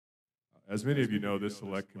As many of you know, this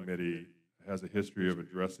select committee has a history of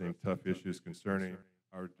addressing tough issues concerning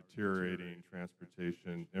our deteriorating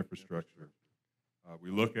transportation infrastructure. We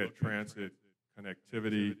look at transit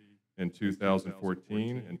connectivity in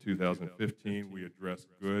 2014 and 2015. We addressed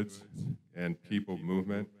goods and people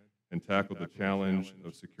movement and tackled the challenge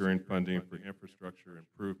of securing funding for infrastructure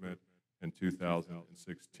improvement in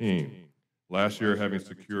 2016. Last year, having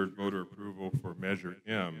secured voter approval for Measure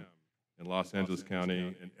M in Los Angeles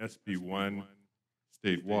County and SB1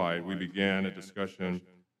 statewide, we began a discussion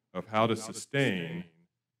of how to sustain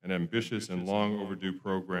an ambitious and long overdue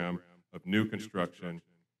program of new construction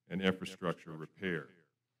and infrastructure repair.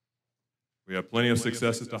 We have plenty of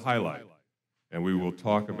successes to highlight, and we will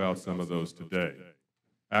talk about some of those today.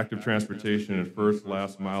 Active transportation and first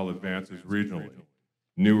last mile advances regionally,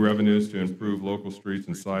 new revenues to improve local streets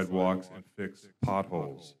and sidewalks and fix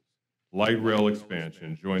potholes, light rail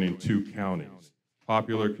expansion joining 2 counties,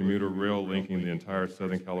 popular commuter rail linking the entire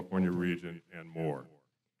Southern California region, and more.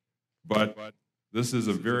 But this is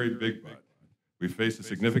a very big but. We face a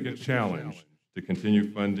significant challenge to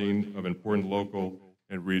continue funding of important local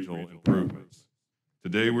and regional improvements.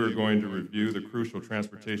 Today, we're going to review the crucial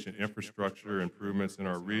transportation infrastructure improvements in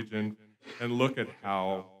our region and look at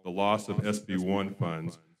how the loss of SB1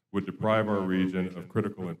 funds would deprive our region of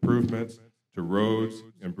critical improvements to roads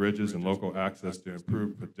and bridges and local access to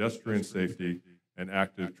improve pedestrian safety and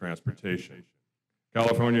active transportation.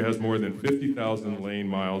 California has more than 50,000 lane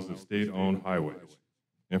miles of state-owned highways.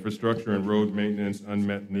 Infrastructure and road maintenance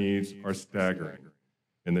unmet needs are staggering,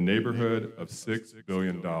 in the neighborhood of $6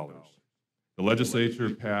 billion. The legislature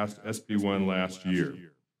passed SB1 last year.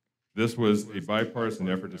 This was a bipartisan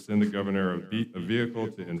effort to send the governor a vehicle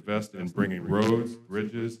to invest in bringing roads,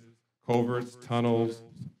 bridges, culverts, tunnels,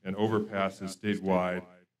 and overpasses statewide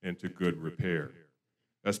into good repair.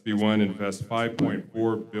 SB1 invests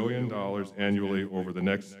 $5.4 billion annually over the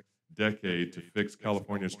next decade to fix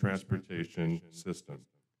California's transportation system.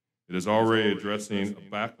 It is already addressing a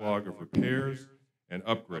backlog of repairs and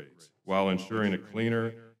upgrades while ensuring a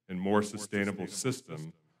cleaner and more sustainable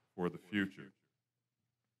system for the future.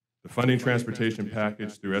 The funding transportation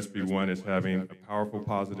package through SB1 is having a powerful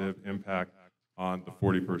positive impact on the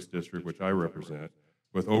 41st District, which I represent,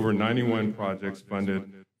 with over 91 projects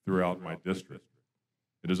funded throughout my district.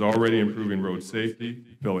 It is already improving road safety,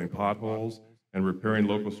 filling potholes, and repairing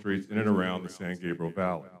local streets in and around the San Gabriel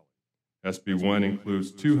Valley. SB1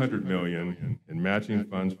 includes $200 million in matching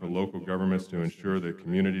funds for local governments to ensure that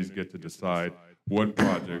communities get to decide what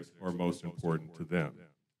projects are most important to them.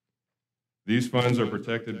 These funds are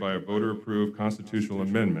protected by a voter-approved constitutional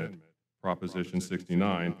amendment, Proposition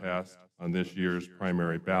 69, passed on this year's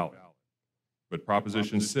primary ballot. But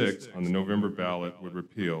Proposition 6 on the November ballot would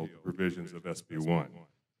repeal the provisions of SB1.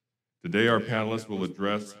 Today, our panelists will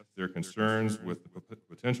address their concerns with the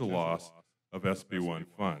potential loss of SB1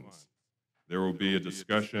 funds. There will be a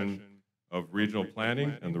discussion of regional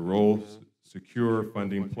planning and the role secure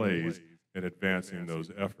funding plays in advancing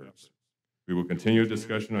those efforts. We will continue a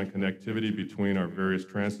discussion on connectivity between our various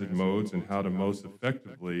transit modes and how to most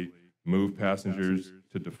effectively move passengers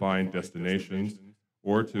to defined destinations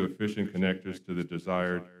or to efficient connectors to the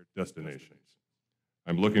desired destinations.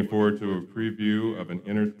 I'm looking forward to a preview of an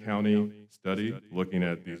inter-county study looking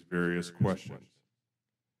at these various questions.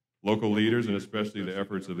 Local leaders, and especially the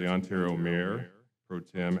efforts of the Ontario Mayor, Pro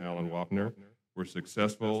Tem Alan Wapner, were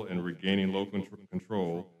successful in regaining local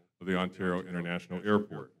control of the Ontario International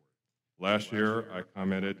Airport. Last year, I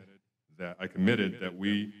committed that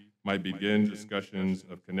we might begin discussions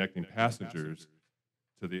of connecting passengers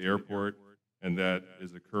to the airport, and that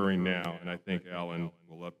is occurring now, and I think Alan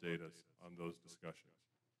will update us on those discussions.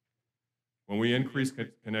 When we increase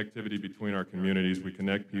connectivity between our communities, we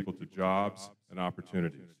connect people to jobs and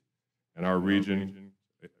opportunities, and our region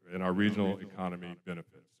and our regional economy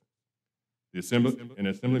benefits. In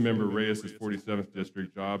Assemblymember Reyes' 47th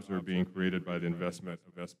District, jobs are being created by the investment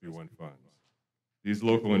of SB1 funds. These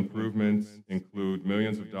local improvements include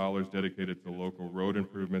millions of dollars dedicated to local road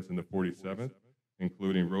improvements in the 47th,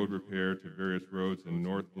 including road repair to various roads in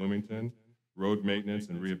North Bloomington, road maintenance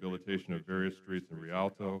and rehabilitation of various streets in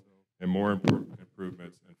Rialto, and more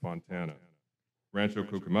improvements in Fontana. Rancho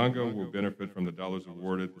Cucamonga will benefit from the dollars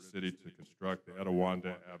awarded the city to construct the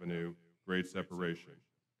Etowanda Avenue grade separation.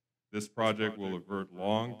 This project will avert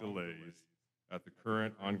long delays at the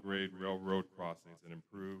current on-grade railroad crossings and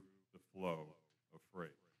improve the flow of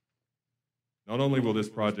freight. Not only will this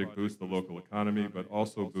project boost the local economy, but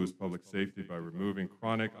also boost public safety by removing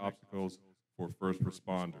chronic obstacles for first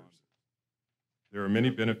responders. There are many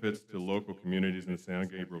benefits to local communities in the San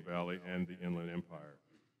Gabriel Valley and the Inland Empire,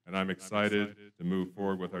 and I'm excited to move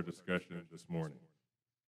forward with our discussion this morning.